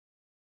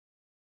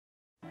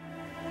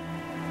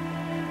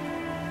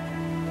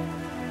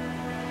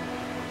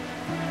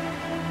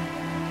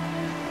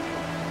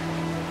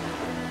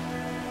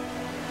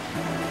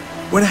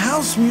When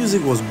house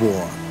music was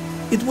born,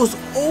 it was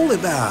all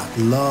about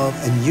love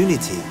and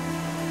unity.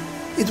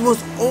 It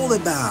was all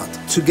about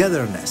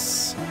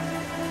togetherness.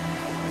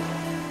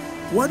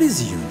 What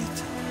is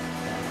unity?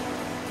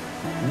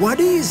 What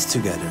is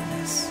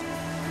togetherness?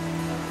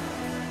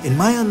 In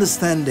my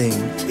understanding,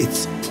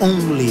 it's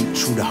only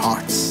through the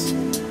hearts.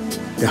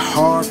 The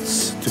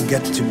hearts to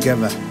get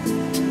together.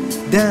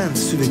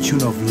 Dance to the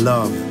tune of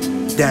love.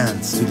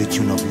 Dance to the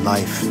tune of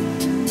life.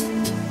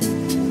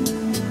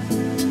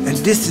 And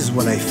this is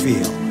what I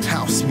feel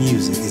house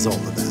music is all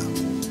about.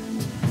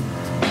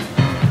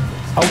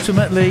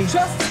 Ultimately,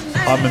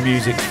 I'm a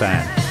music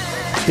fan.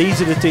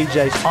 These are the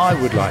DJs I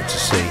would like to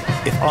see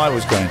if I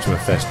was going to a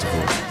festival.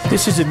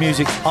 This is the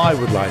music I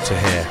would like to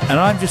hear, and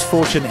I'm just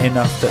fortunate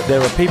enough that there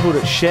are people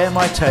that share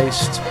my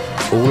taste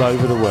all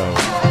over the world.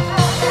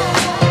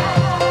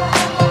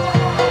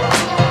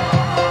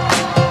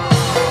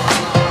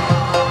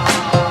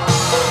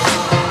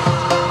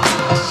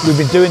 We've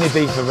been doing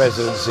Ibiza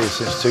residency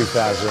since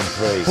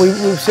 2003. We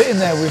were sitting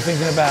there, we were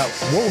thinking about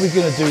what are we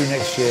going to do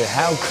next year?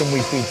 How can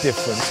we be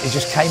different? It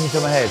just came into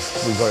my head,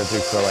 we've got to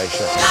do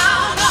Croatia.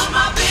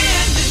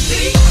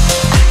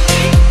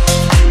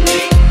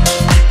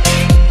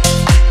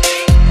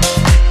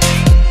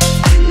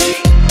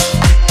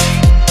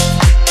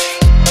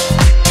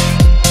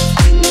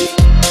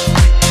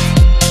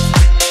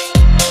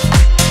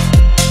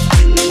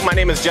 My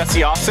name is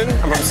Jesse Austin.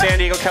 I'm from San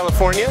Diego,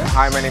 California.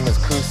 Hi, my name is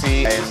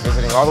Kusi. I am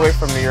visiting all the way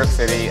from New York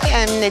City.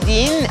 I'm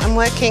Nadine. I'm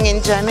working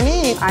in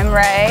Germany. I'm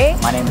Ray.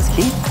 My name is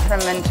Keith.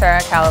 From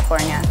Ventura,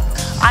 California.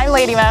 I'm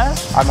Lady Mo.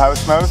 I'm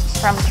Host Most.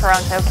 From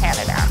Toronto,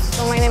 Canada.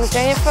 So my name is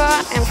Jennifer.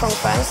 I'm from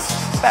France,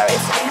 Paris.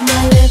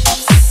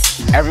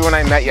 Everyone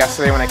I met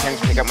yesterday when I came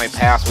to pick up my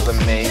pass was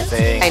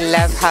amazing. I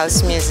love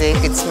house music.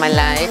 It's my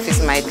life,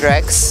 it's my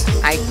drugs.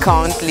 I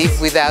can't live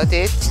without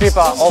it.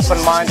 People are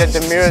open-minded.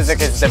 The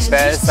music is the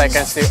best. I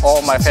can see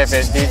all my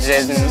favorite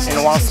DJs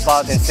in one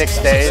spot in 6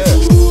 days.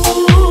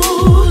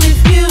 Ooh,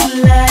 if you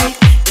like,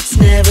 it's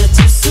never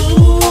too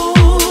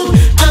soon.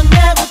 I'm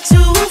never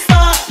too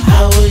far.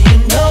 How will you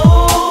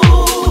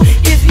know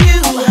if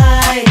you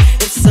hide?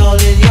 It's all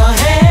in your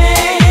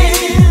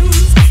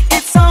hands.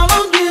 It's all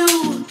on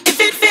you. If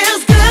it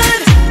feels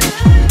good,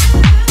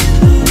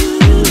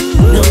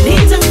 no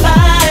need to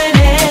fight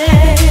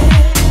it.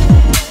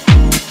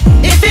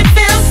 If it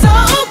feels so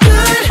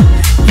good,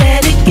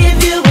 let it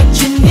give you what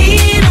you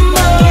need and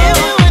more. Give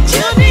it what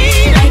you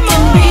need. I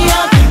can be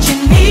all that you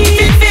need.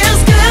 If it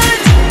feels good,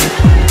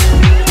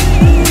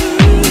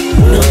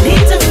 no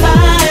need to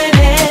fight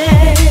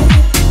it.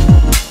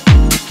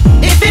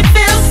 If it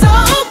feels so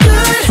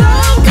good,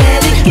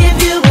 let it give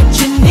you what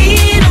you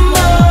need and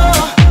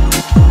more.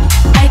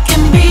 I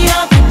can be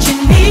all that you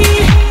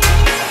need.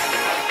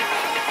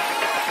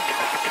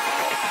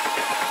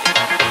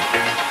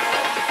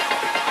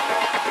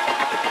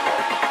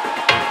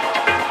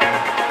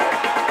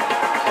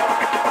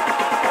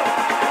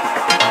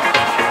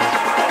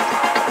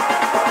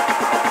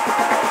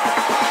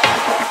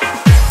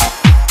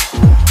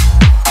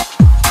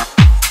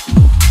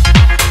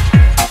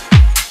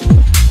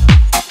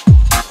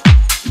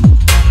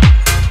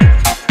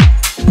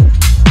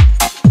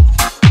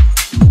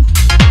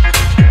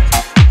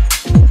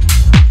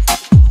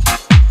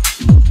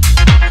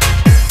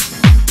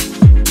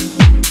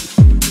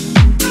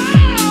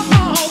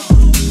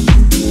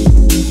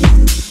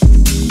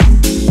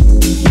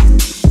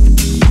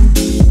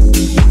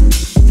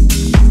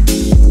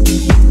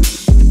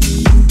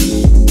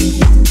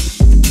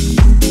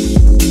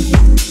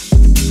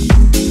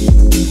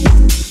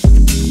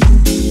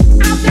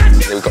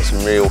 We've got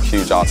some real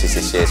huge artists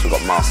this year. So we've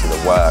got Master the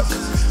Work,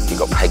 we've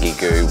got Peggy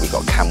Goo, we've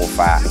got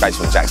CamelPhat,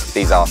 basically from Jackson.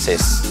 These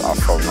artists are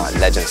from like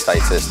legend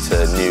status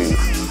to new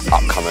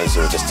upcomers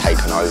who have just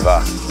taken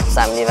over.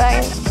 Sam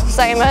Divine,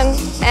 Simon,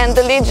 and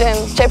the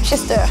legend,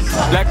 Chepchester.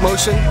 Black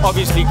Motion,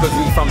 obviously because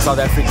we're from South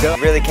Africa.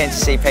 Really keen to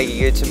see Peggy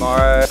Goo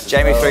tomorrow.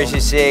 Jamie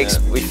 326,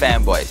 we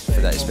fanboys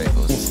for those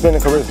people. Spin a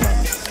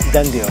Charisma,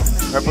 done deal.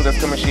 Purple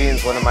Disco Machine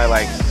is one of my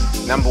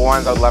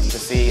 #1s I'd love to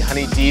see.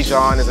 Honey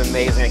Dijon is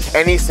amazing.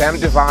 Any Sam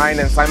Divine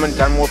and Simon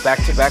Dunmore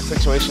back-to-back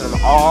situation,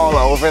 I'm all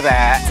over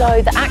that.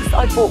 So the acts that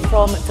I bought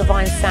from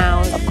Divine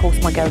Sound, of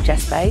course my girl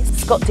Jess Bass,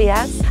 Scott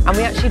Diaz, and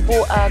we actually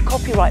bought a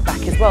copyright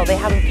back as well. They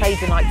haven't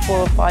played in like 4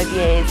 or 5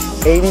 years.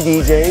 80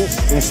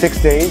 DJs in 6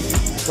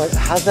 days. Like,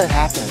 how's that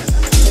happen?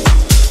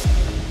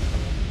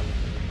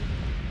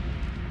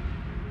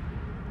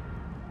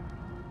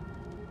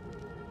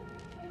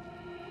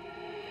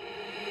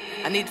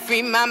 I need to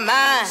free my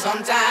mind.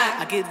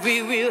 Sometimes I get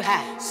real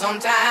high.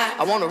 Sometimes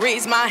I wanna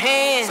raise my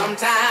hand.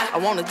 Sometimes I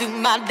wanna do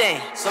my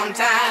dance.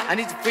 Sometimes I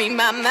need to free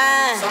my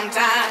mind.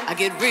 Sometimes I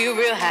get real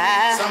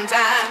high.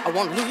 Sometimes I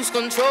wanna lose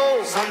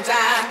control.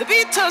 Sometimes the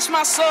beat touch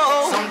my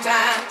soul.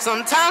 Sometimes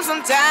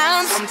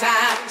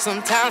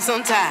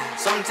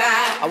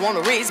I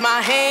wanna raise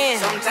my hand.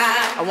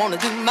 Sometimes I wanna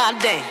do my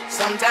dance.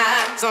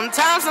 Sometimes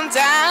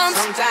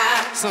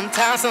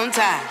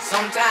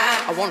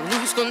I wanna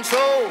lose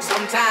control.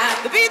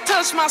 Sometimes the beat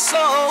touch my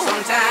soul.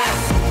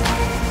 Sometimes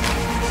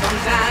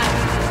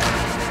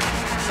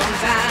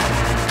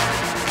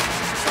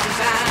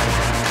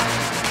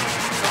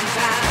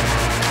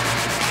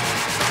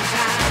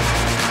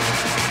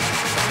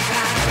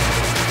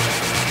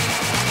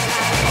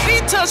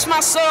Touch my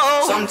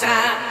soul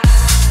sometimes.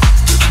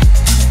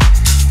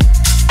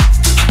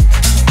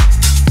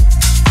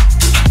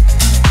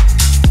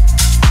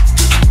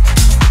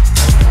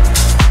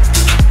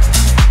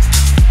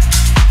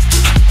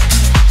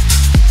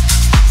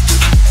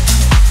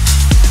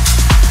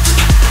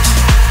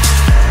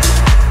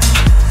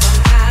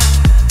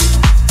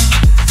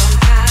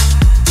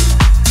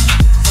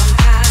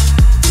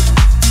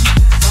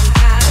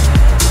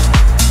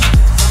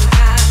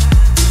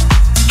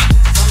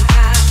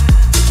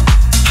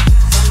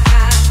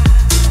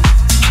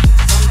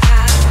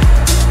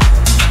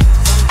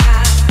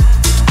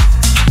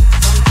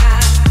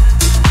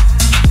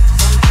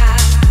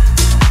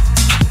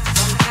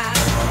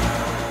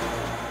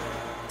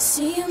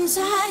 Seems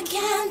I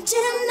can't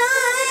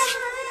deny,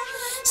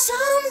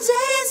 some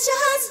days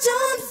just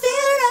don't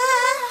feel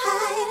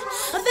right.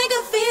 I think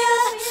I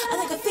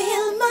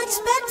feel much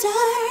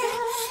better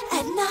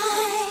at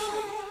night.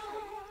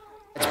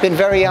 It's been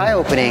very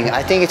eye-opening.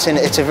 I think it's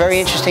a very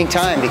interesting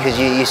time because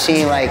you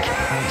see like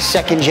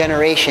second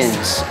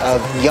generations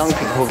of young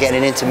people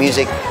getting into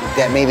music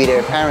that maybe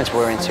their parents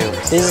were into.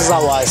 This is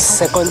our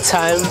second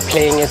time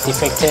playing at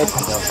Defected.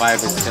 The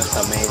vibe is just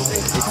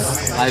amazing.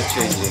 It's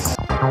life-changing.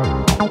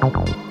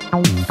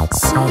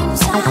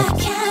 Seems I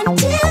can't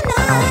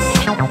deny,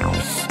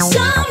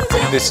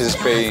 someday. This has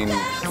been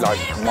like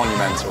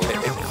monumental.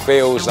 It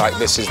feels like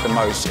this is the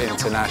most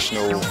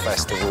international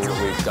festival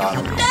that we've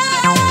done.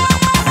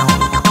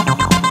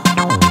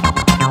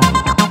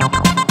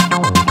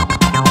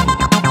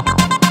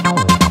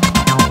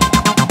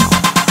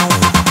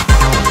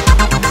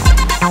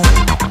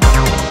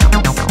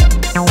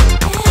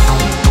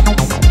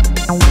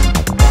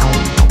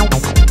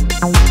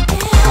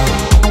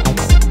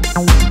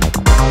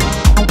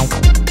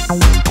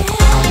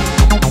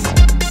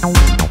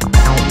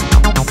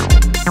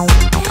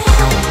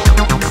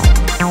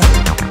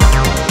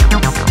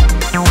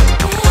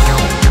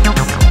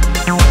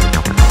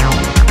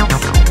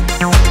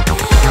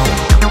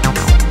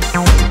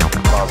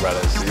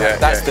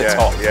 That's the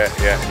top.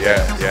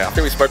 Yeah. I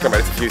think we've spoken about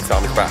this a few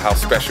times about how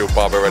special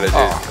Barbarella is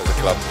as a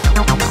club.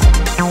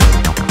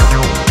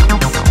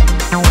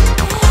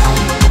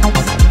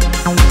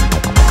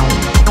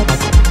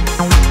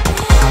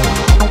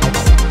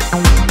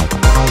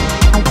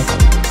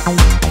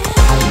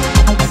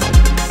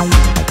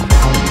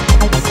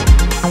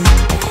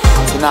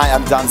 Tonight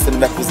I'm dancing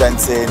and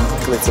representing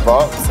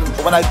Glitterbox.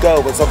 But when I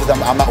go, it's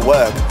obviously I'm at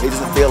work, it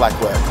doesn't feel like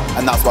work.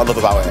 And that's what I love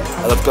about it.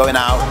 I love going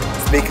out,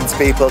 speaking to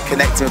people,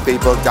 connecting with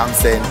people,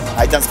 dancing.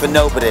 I dance for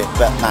nobody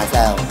but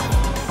myself.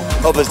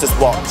 Others just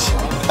watch.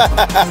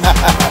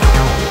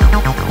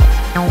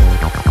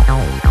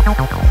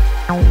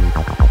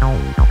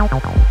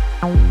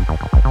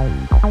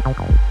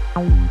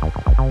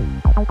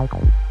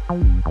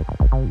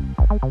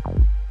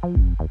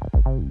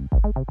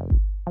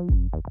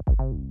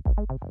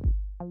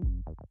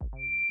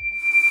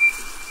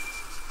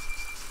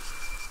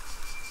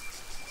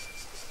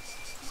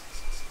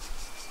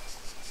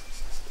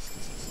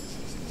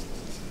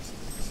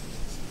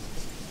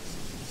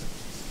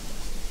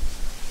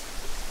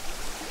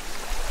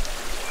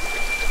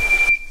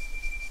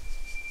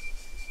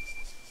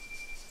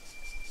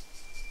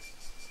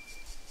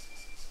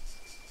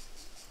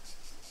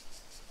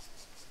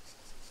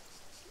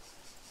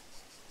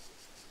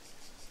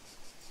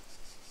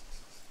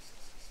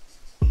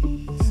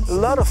 A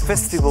lot of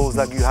festivals,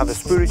 like you have a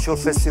spiritual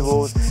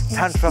festivals,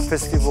 tantra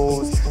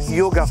festivals,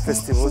 yoga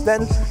festivals.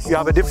 Then you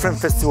have a different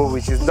festival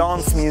which is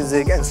dance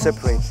music and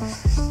separate.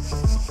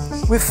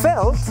 We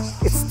felt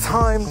it's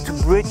time to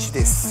bridge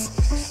this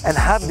and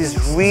have this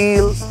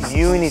real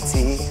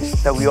unity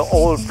that we are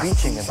all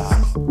preaching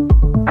about.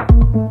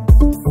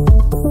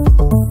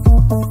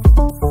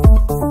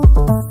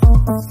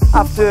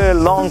 After a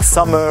long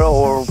summer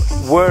or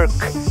work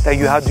that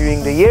you had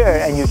during the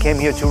year and you came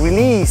here to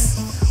release,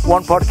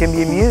 one part can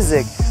be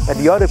music, but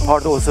the other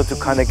part also to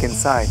connect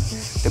inside,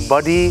 the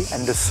body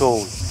and the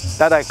soul.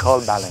 That I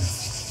call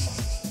balance.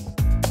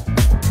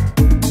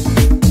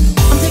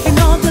 I'm taking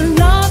all the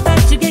love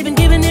that you gave and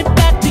giving it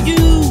back to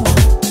you.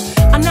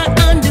 I'm not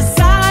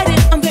undecided,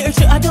 I'm very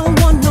sure I don't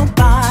want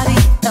nobody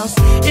else.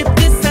 If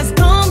this has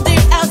come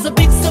there as a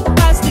big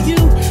surprise to you,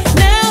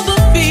 never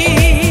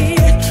fear,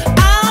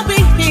 I'll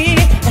be here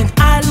and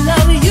I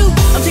love you.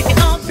 I'm taking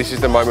all. This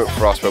is the moment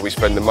for us where we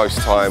spend the most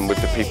time with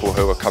the people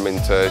who are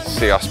coming to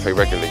see us play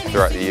regularly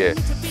throughout the year.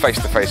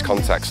 Face-to-face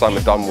contact.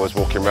 Simon Dunn was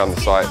walking around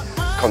the site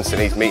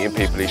constantly, he's meeting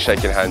people, he's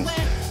shaking hands.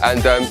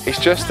 And it's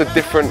just a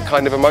different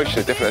kind of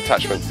emotion, a different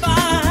attachment.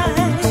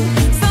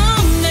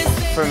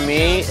 For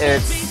me,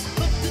 it's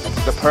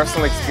the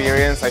personal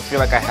experience I feel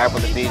like I have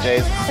with the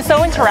DJs. It's so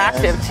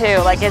interactive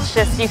too, like it's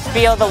just, you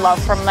feel the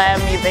love from them,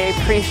 they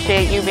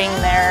appreciate you being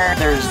there.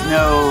 There's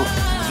no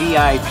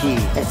VIP.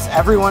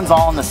 Everyone's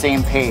all on the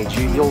same page.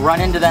 You'll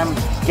run into them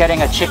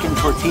getting a chicken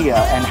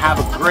tortilla and have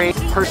a great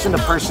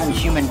person-to-person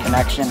human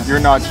connection. You're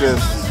not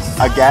just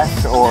a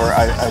guest or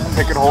a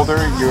ticket holder,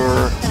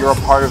 you're a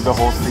part of the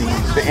whole scene.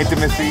 The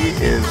intimacy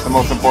is the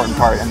most important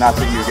part, and that's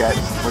what you get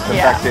with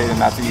Defected, and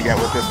that's what you get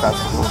with this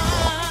festival.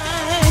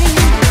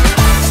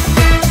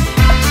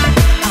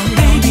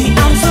 Baby,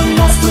 I'm so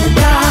lost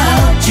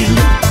without you,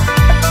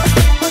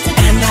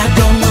 and I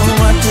don't know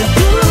what to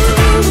do.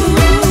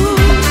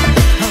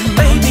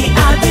 Baby,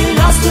 I've been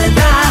lost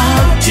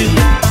without you,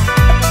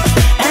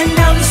 and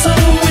I'm so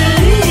relieved.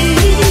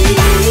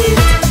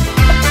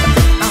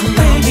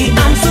 Baby,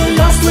 I'm so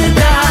lost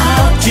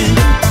without you,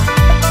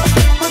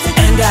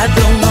 and I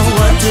don't know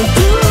what to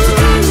do.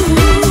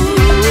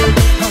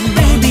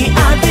 Baby,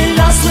 I've been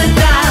lost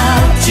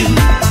without you,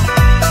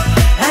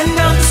 and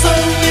I'm so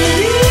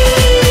relieved.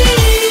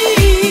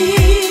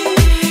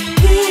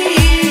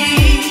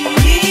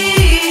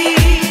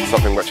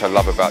 Something which I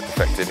love about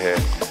Defected here.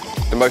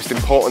 The most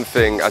important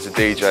thing as a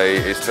DJ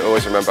is to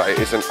always remember it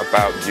isn't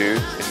about you.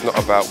 It's not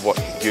about what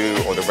you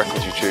or the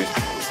records you choose.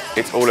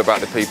 It's all about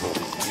the people.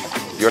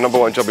 Your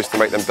 #1 job is to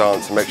make them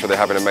dance and make sure they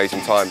have an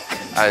amazing time.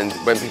 And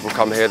when people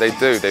come here, they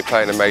do. They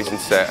play an amazing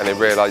set and they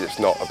realise it's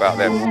not about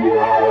them.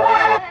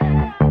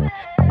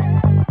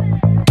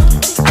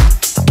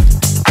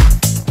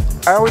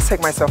 I always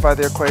take myself out of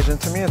the equation.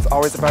 To me, it's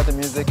always about the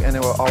music, and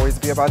it will always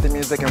be about the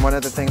music. And one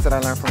of the things that I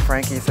learned from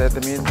Franky said,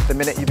 the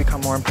minute you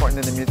become more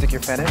important than the music,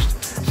 you're finished.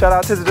 Shout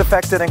out to the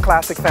Defected and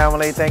Classic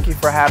family. Thank you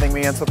for having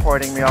me and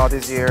supporting me all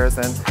these years.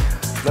 And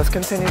let's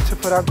continue to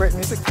put out great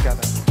music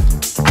together.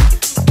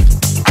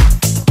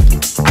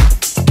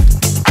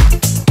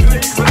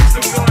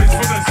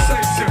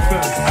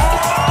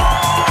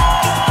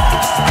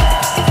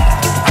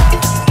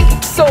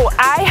 So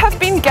I have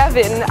been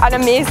given an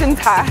amazing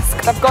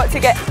task. I've got to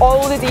get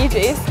all the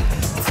DJs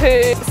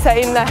to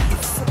sign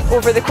this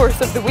over the course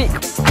of the week.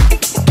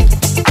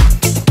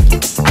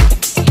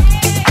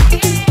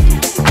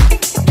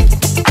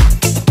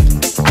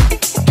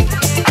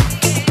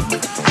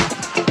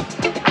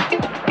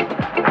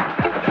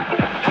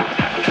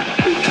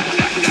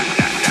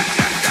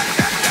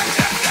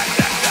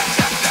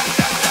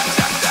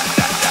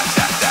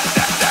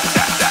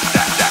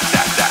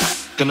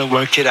 Gonna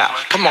work it out.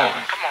 Come on.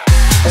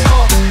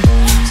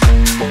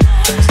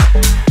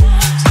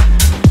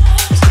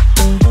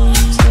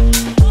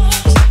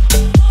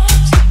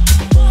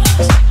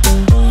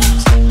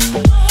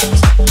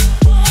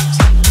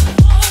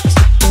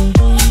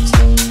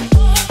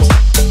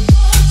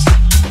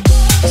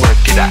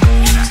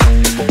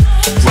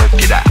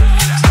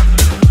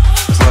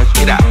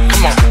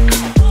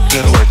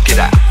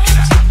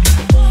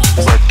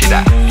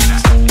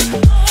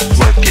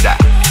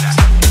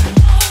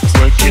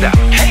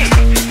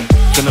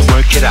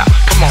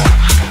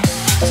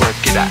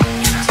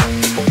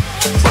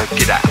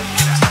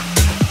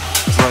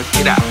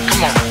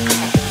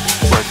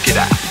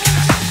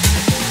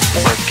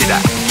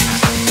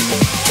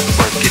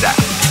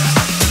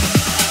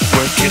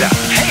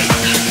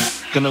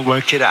 Gonna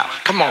work it out.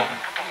 Come on.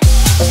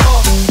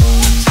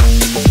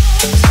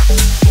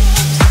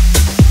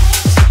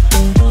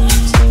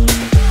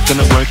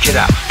 Gonna work it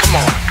out. Come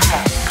on.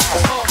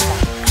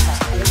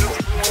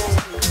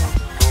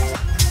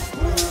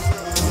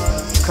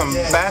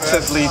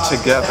 Combatively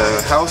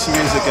together, house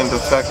music and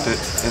Defected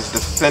is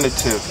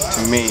definitive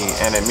to me,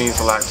 and it means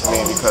a lot to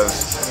me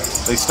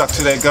because they stuck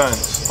to their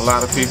guns. A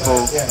lot of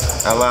people,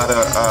 a lot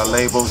of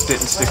labels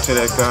didn't stick to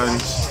their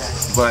guns.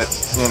 But,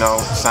 you know,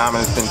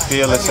 Simon has been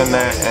fearless in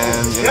that,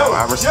 and, you know,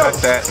 I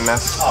respect that, and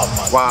that's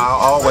why I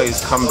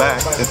always come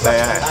back if they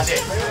ask.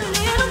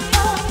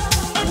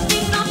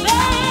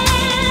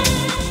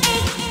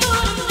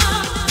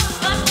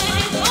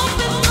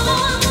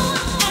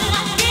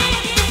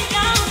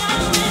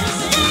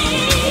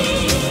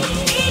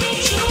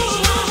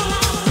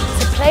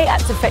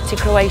 At Defected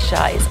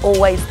Croatia is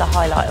always the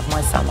highlight of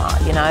my summer,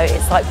 you know.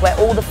 It's like where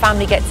all the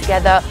family get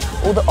together,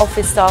 all the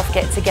office staff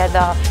get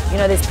together, you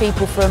know, there's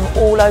people from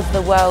all over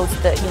the world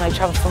that, you know,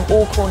 travel from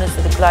all corners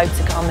of the globe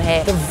to come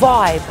here. The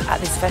vibe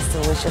at this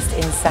festival is just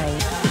insane.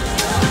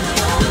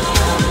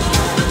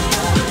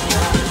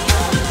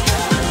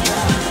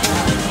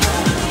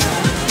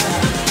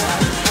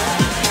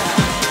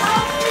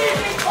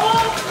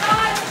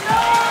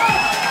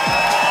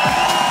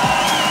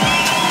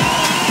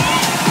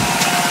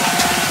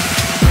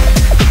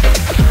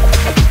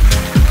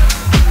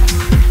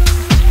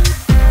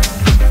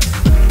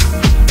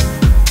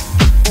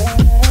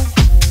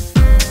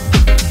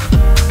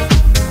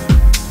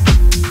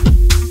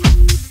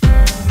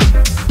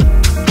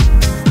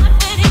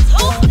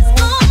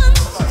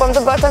 From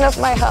the bottom of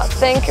my heart,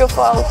 thank you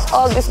for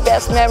all these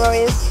best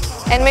memories.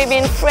 And maybe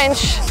in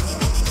French,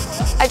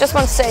 I just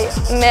want to say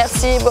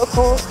merci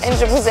beaucoup and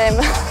je vous aime.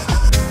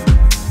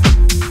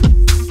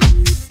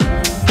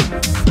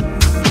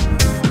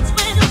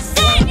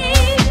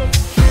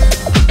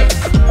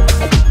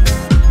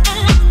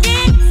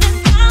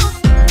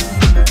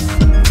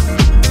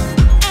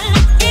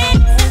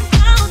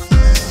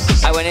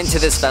 I went into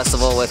this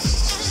festival with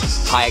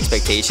high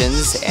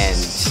expectations and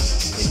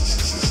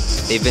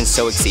they've been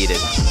so exceeded.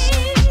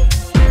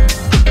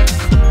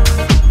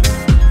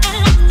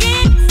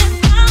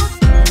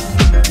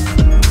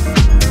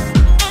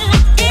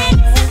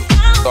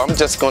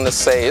 just going to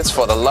say it's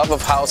for the love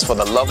of house, for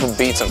the love of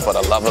beats, and for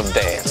the love of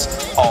dance.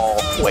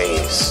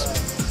 Always.